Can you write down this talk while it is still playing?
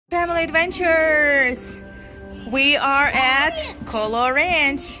Family Adventures! We are at Kualoa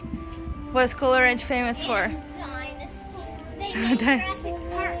Ranch. What's Kualoa Ranch famous for? They made Jurassic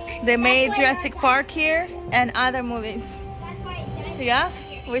Park. They made Jurassic Park here and other movies. That's why dinosaurs Yeah? are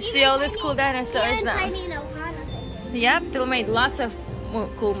here. We see all these cool dinosaurs now. Yep, they made lots of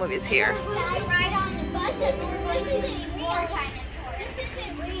cool movies here. I ride on the buses. This isn't real dinosaur. This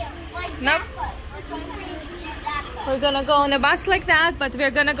isn't real. Like Nope. that bus. It's like that bus. We're gonna go on a bus like that, but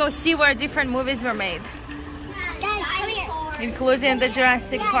we're gonna go see where different movies were made, Guys, come here. including the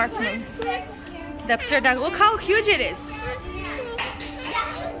Jurassic Park movies. The pterodactyl. Look how huge it is.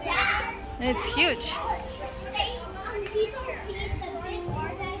 It's huge. People feed the big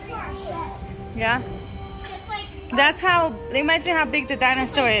dinosaur a shell. Yeah. Just like That's how. Imagine how big the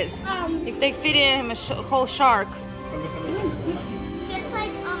dinosaur is. If they feed him a whole shark.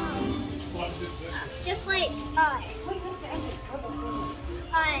 just like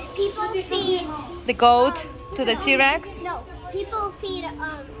people feed The goat to the T-Rex. no people feed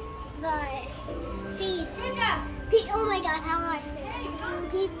oh my god, how do I say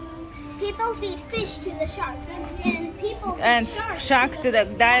this? People feed fish to the shark and people feed And sharks shark to the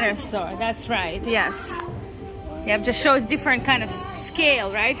dinosaur. That's right. Yes. Yeah, it just shows different kind of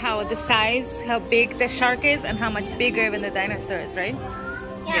scale, right? How the size, how big the shark is, and how much bigger even the dinosaur is, right?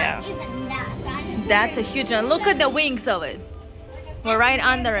 Yeah. Even that dinosaur That's a huge one. Look at the wings of it. We're right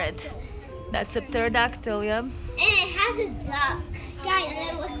under it. That's a pterodactyl, yep. and it has a duck. Guys,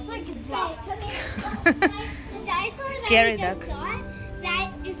 it looks like a duck. The dinosaur Scary that I just duck. saw,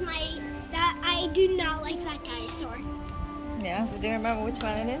 that I do not like that dinosaur. Yeah, do you remember which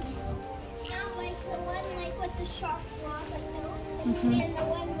one it is? Not like the one like with the sharp claws like those, Mhm. and the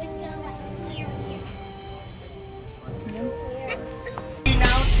one with the like clear ears. He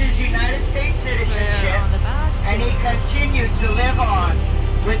announced his United States citizenship, On the bus. and he continued to live on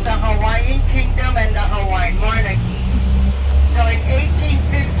with the Hawaiian Kingdom and the Hawaiian monarchy. So in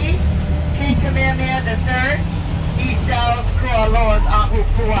 1850, King Kamehameha III, he sells Kualoa's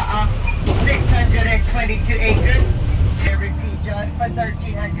Ahupua'a, 622 acres, to Rieger for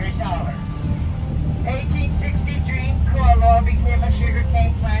 $1,300. 1863, Kualoa became a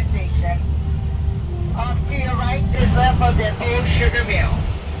sugarcane plantation. Off to your right is left of the old sugar mill.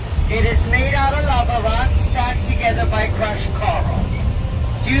 It is made out of lava rock stacked together by crushed coral.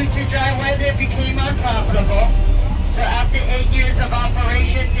 Due to dry weather, it became unprofitable. So after 8 years of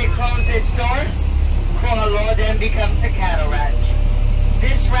operations, it closed its doors. Kualoa then becomes a cattle ranch.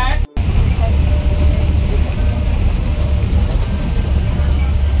 This ranch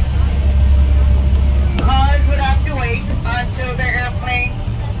cars would have to wait until the airplanes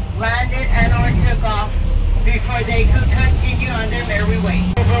landed and or took off before they could continue on their merry way.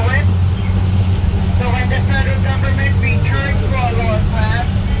 So when the federal government returned Kualoa's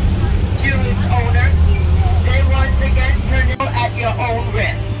lands to its owners, they once again turned it at your own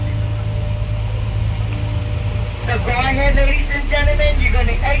risk. So go ahead, ladies and gentlemen, you're going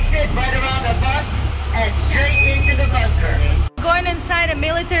to exit right around the bus and straight into the bunker. Going inside a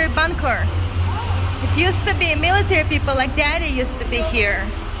military bunker. It used to be military people like Daddy used to be here.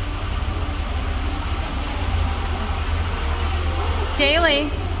 Kaylee.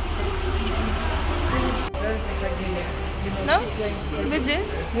 No? We did?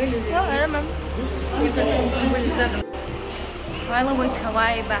 No, I remember. Island with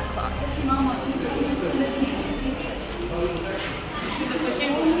Hawaii backlog.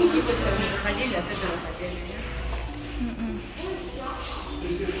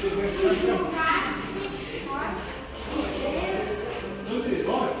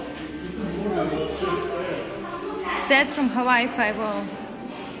 Set from Hawaii 5-0.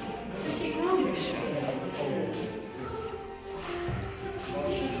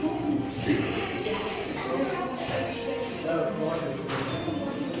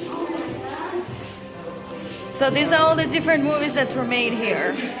 So these are all the different movies that were made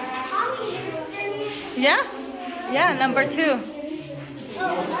here. Yeah? Yeah, number 2.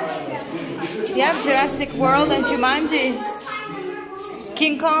 Yeah, Jurassic World and Jumanji.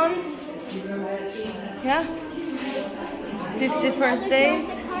 King Kong. Yeah. 51st Days.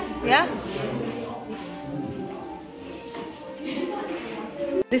 Yeah.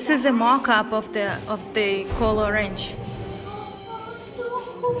 This is a mock-up of the Kualoa Ranch.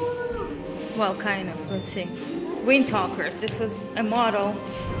 Well, kind of. Let's see. Wind Talkers. This was a model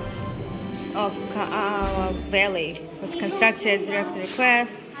of Kualoa Valley. It was constructed at direct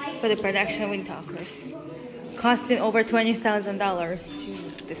request for the production of Wind Talkers, costing over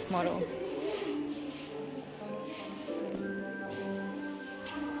 $20,000 to this model.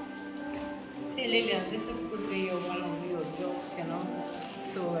 Hey Lilian, this is could be one of your jokes, you know.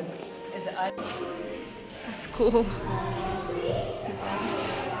 That's cool.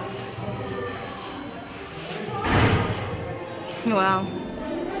 Wow.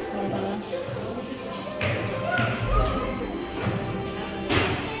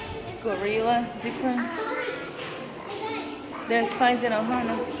 Gorilla, different. There's spines in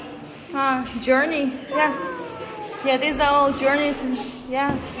Ohana. Ah, journey. Yeah. Yeah, these are all journeys.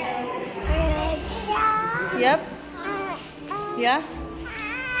 Yeah. Yep. Yeah.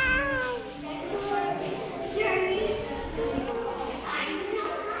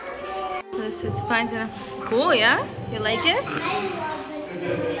 This is spines in. Cool, yeah? You like it? I love this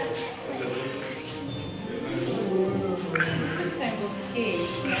place.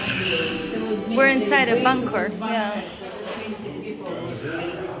 We're inside a bunker. Yeah.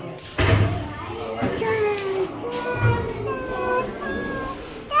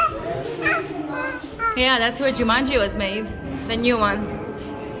 Yeah, that's where Jumanji was made. The new one.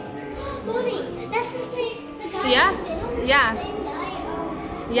 Mommy, that's the same. The guy Yeah? in the middle is Yeah. the same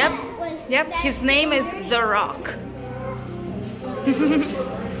guy. Yep. Was Yep. that His name is The Rock.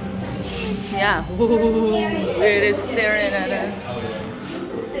 Yeah. Ooh, it is staring at us.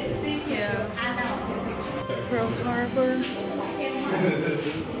 Yeah. Pearl Harbor.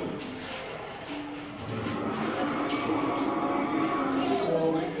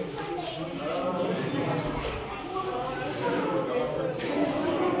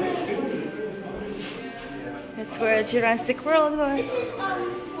 It's where Jurassic World was. This is one of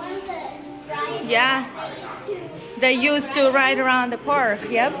the rides Yeah. they used to They used to ride around the park.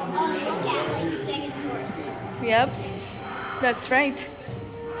 Yep. look at, like stegosauruses. Yep. That's right.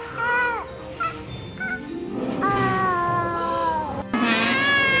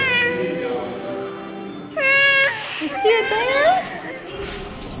 You see a bear?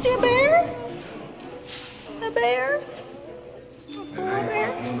 See a bear? A bear? A polar bear?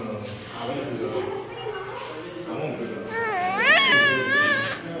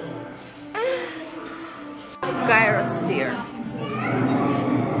 Gyrosphere.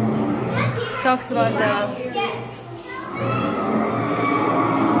 Talks about the... Yes.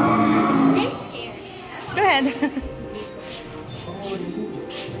 I'm scared. Go ahead.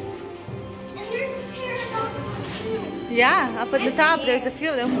 And there's a pterodactyl. Yeah, up at the top there's a few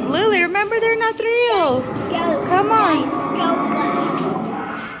of them. Lily, remember they're not real. Go. Come on. Guys, go, buddy.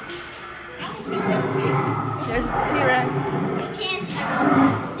 There's a T-Rex. You can't touch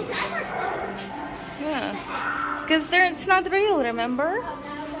it. Its eyes are closed. Yeah. Because it's not real, remember?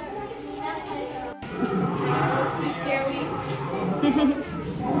 Too scary.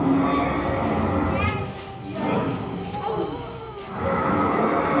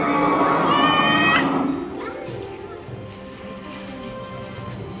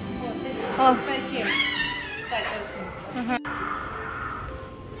 Oh.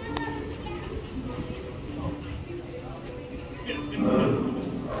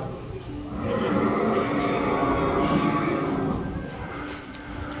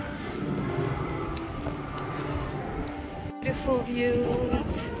 Beautiful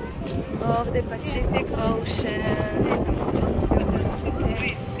views of the Pacific Ocean.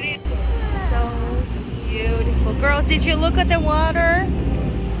 So beautiful. Girls, did you look at the water?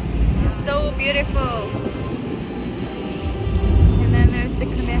 It's so beautiful. And then there's the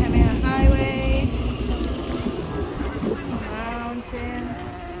Kamehameha Highway. Mountains.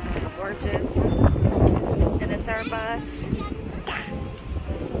 Gorgeous. And it's our bus.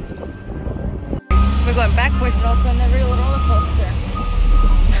 We're going backwards, like on a real roller coaster.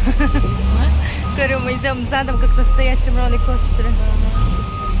 Говорю, мы идем задом, как в настоящем роллер-костере.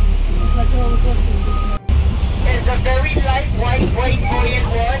 It's a very light, white, buoyant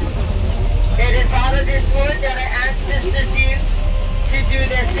wood. It is out of this wood that our ancestors used to do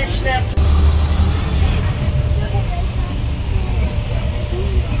their fish net.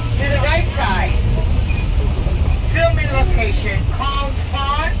 To the right side, filming location, Kong's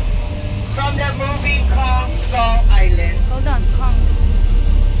Pond, from the movie Kong Skull Island. Hold on, Kongs.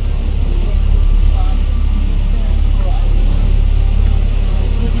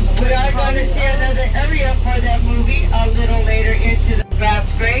 We are going to see another area for that movie a little later into the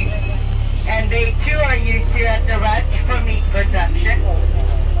grass graves. And they too are used here at the ranch for meat production.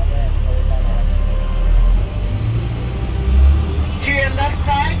 To your left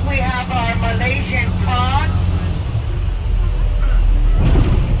side, we have our Malaysian ponds.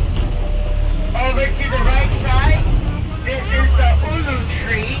 Over to the right side, this is the ulu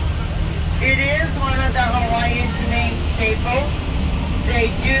trees. It is one of the Hawaiians' main staples.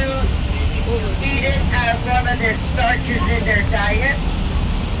 They do eat it as one of their starches in their diets.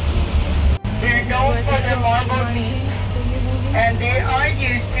 They're known for their marbled meat. And they are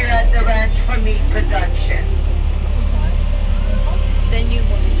used here at the ranch for meat production. Then you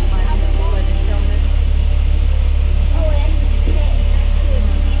want to let it film it. Oh, and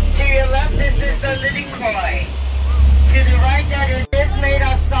this To your left, this is the living koi. To the right, that is made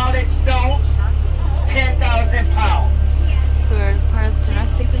of solid stone, 10,000 pounds. Where part of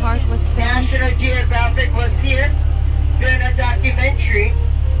Jurassic Park was filmed. National Geographic was here doing a documentary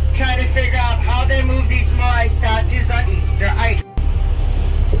trying to figure out how they move these Moai statues on Easter Island.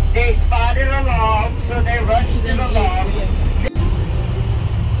 They spotted a log, so they rushed to the log.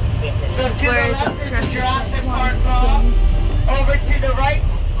 So to the left is the Jurassic Park log. Over to the right,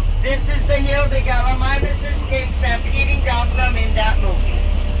 this is the hill the Gallimimuses came stampeding down from in that movie.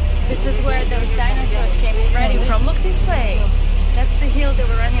 This is where those dinosaurs came running from. Look this way. That's the hill they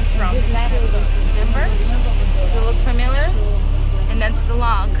were running from. The dinosaurs. Remember? Does it look familiar? And that's the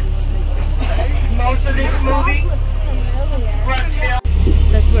log. Most of this movie was filmed.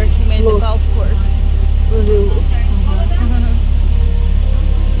 That's where he made the golf course.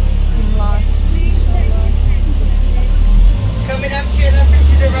 Lost. Coming up to your left and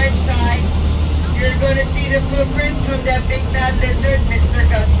to the right side, you're going to see the footprints from that big mad lizard, Mr.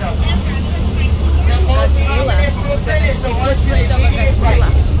 Godzilla. The most prominent footprint is the one to the immediate right.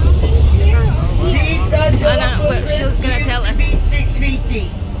 These Godzilla footprints used to be 6 feet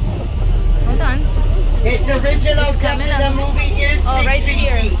deep. Hold on. Its original depth in the movie is 6 right feet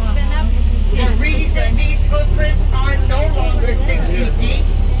here. deep. The reason these footprints are no longer 6 feet deep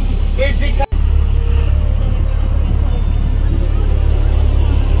is because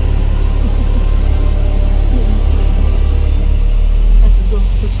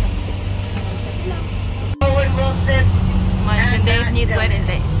Owen Wilson Mike and Dave need wedding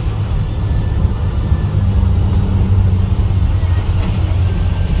dates.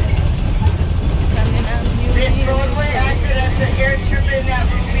 this roadway acted as the airstrip in that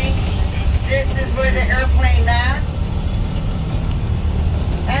movie. This is where the airplane lands.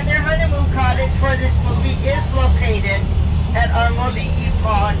 And their honeymoon cottage for this movie is located at our Moliki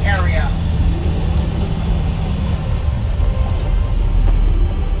Pond area.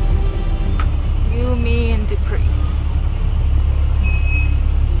 You, me, and Dupree.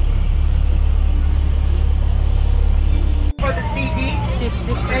 For the CDs.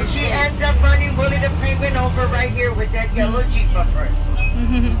 50 And she ends up running Willie the Penguin over right here with that yellow Jeep of hers.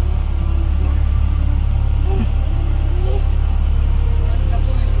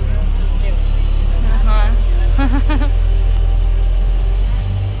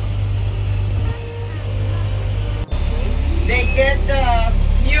 They get the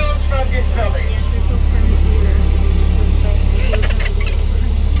mules from this village.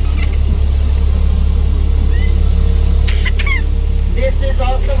 This is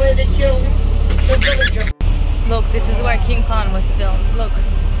also where they kill the villager. Look, this is where King Kong was filmed. Look.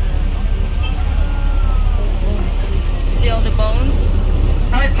 See all the bones?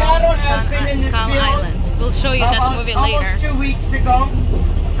 Our cattle has been in this Skull field Island. We'll show you that movie later. almost 2 weeks ago.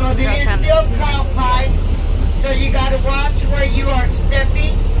 So there is still cow pie. So you gotta watch where you are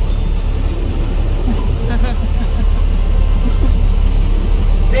stepping.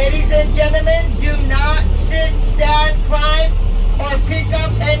 Ladies and gentlemen, do not sit, stand, climb, or pick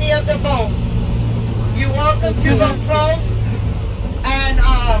up any of the bones. You're welcome to go close and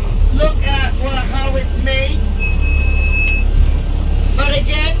look at how it's made. But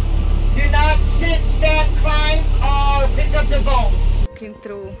again, do not sit, stand, climb, or pick up the bones. Looking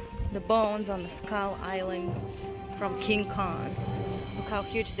through the bones on the Skull Island from King Kong. Look how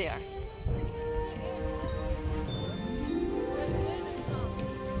huge they are.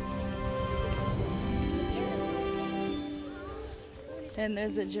 And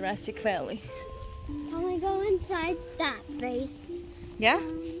there's a Jurassic Valley. I want to go inside that face. Yeah?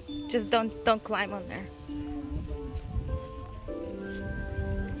 Just don't climb on there.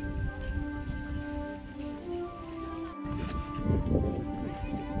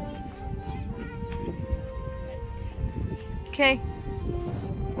 Okay.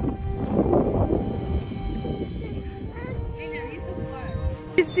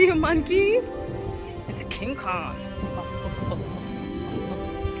 You see a monkey? It's King Kong.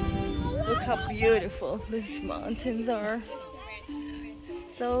 Look how beautiful these mountains are.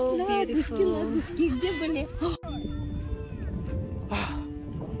 So beautiful.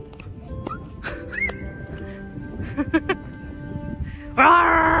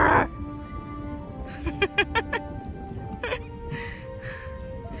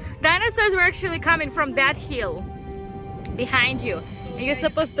 Dinosaurs were actually coming from that hill behind you. And you're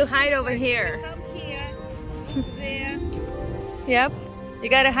supposed to hide over here. Come here, there. Yep. You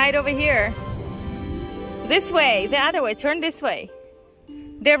gotta hide over here. This way, the other way, turn this way.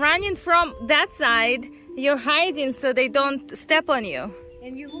 They're running from that side. You're hiding so they don't step on you.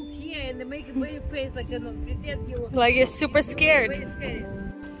 And you look here and they make a very face like pretend you Like you're super scared. very scared.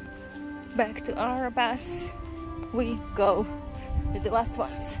 Back to our bus we go. We're the last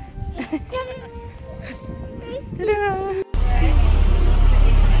ones. Ta-da!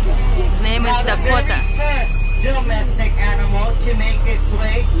 Name is The Dakota. very first domestic animal to make its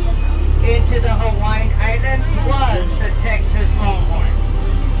way into the Hawaiian Islands was the Texas Longhorns.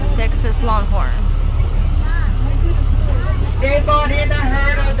 Texas Longhorn. They brought in a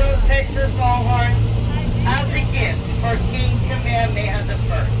herd of those Texas Longhorns as a gift for King Kamehameha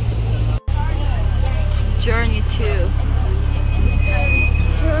I. Journey to.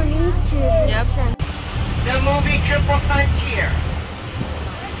 Yep. The movie Triple Frontier.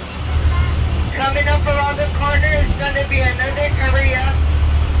 Coming up around the corner is going to be another area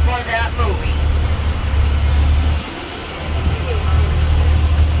for that movie.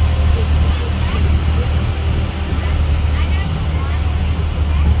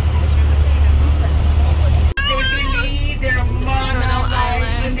 They believe their mana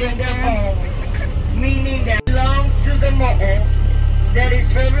lies within their bones, meaning that it belongs to the mo'o that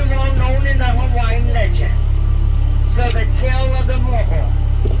is very well known in the Hawaiian legend. So the tale of the mo'o.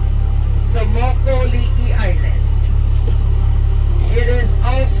 Samokoli'i Island. It is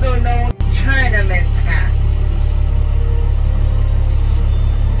also known as Chinaman's Hat.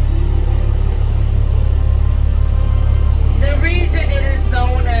 The reason it is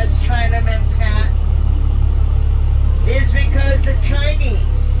known as Chinaman's Hat is because the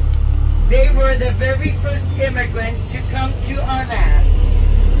Chinese, they were the very first immigrants to come to our lands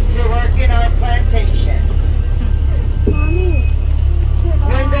to work in our plantations.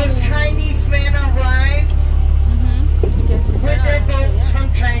 When those Chinese men arrived with their boats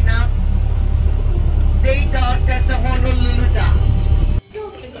from China, they docked at the Honolulu docks.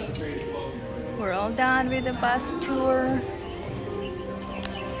 We're all done with the bus tour.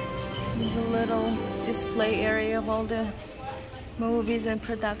 There's a little display area of all the movies and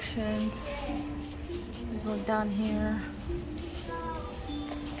productions. We go down here.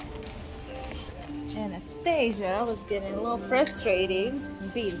 Anastasia was getting a little frustrated,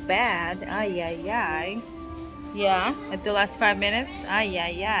 being bad. Ay, ay, ay. Yeah, at the last 5 minutes. Ay,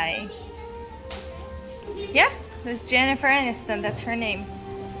 ay, ay. Yeah, that's Jennifer Aniston. That's her name.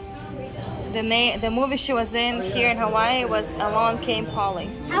 The movie she was in here in Hawaii was Along Came Polly.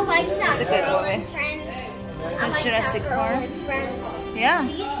 I like that. It's a good girl movie. in Friends. I That's like Jurassic that girl Park. in Friends. Yeah,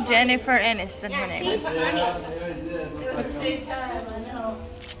 She's funny. Jennifer Aniston, her Yeah, name she's is. funny.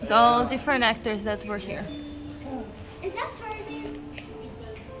 It's all different actors that were here. Is that Tarzan?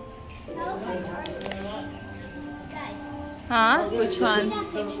 That looks like Tarzan. Guys, Huh? Which see one?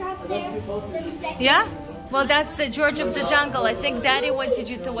 that picture up there? The second. Yeah? Well, that's the George of the Jungle. I think Daddy wanted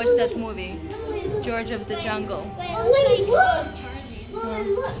you to watch that movie. George of the Jungle. Wait, look!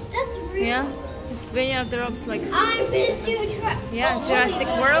 Look, that's real. Yeah? It's many of the ropes like... I miss you, Yeah, Jurassic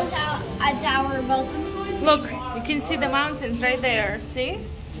World. It's our boat. Look, you can see the mountains right there. See?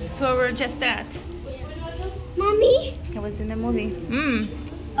 That's where we're just at. Mommy? It was in the movie.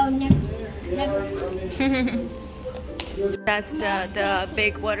 Oh, never. That's the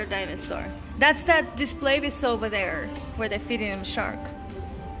big water dinosaur. That's that display we saw over there where they're feeding him shark.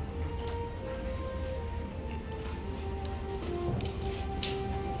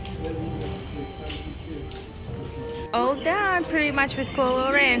 All done pretty much with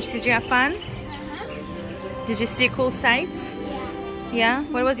Kualoa Ranch. Did you have fun? Did you see cool sights? Yeah?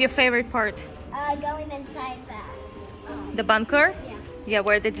 What was your favorite part? Going inside that. The bunker? Yeah. Yeah,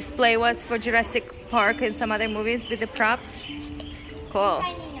 where the display was for Jurassic Park and some other movies with the props. Cool.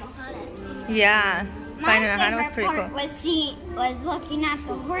 Finding Ohana's. Yeah. Finding Ohana was pretty cool. Was looking at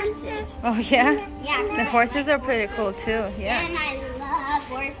the horses. Oh yeah? Yeah. The horses are pretty cool too, yes. And I love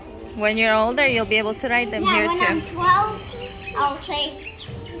horses. When you're older, you'll be able to ride them Yeah, here when I'm too. 12, I'll say,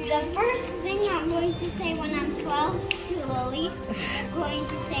 the first thing I'm going to say when I'm 12 to Lily, I'm going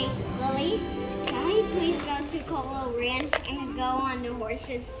to say, Lily, can we please go to Kualoa Ranch and go on the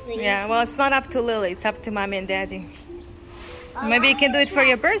horses, please? Yeah, well, it's not up to Lily, it's up to Mommy and Daddy. Maybe you can do it for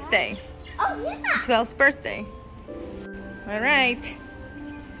your birthday, Oh, yeah. 12th birthday. All right.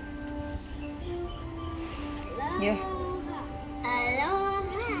 Yeah. Aloha. Aloha.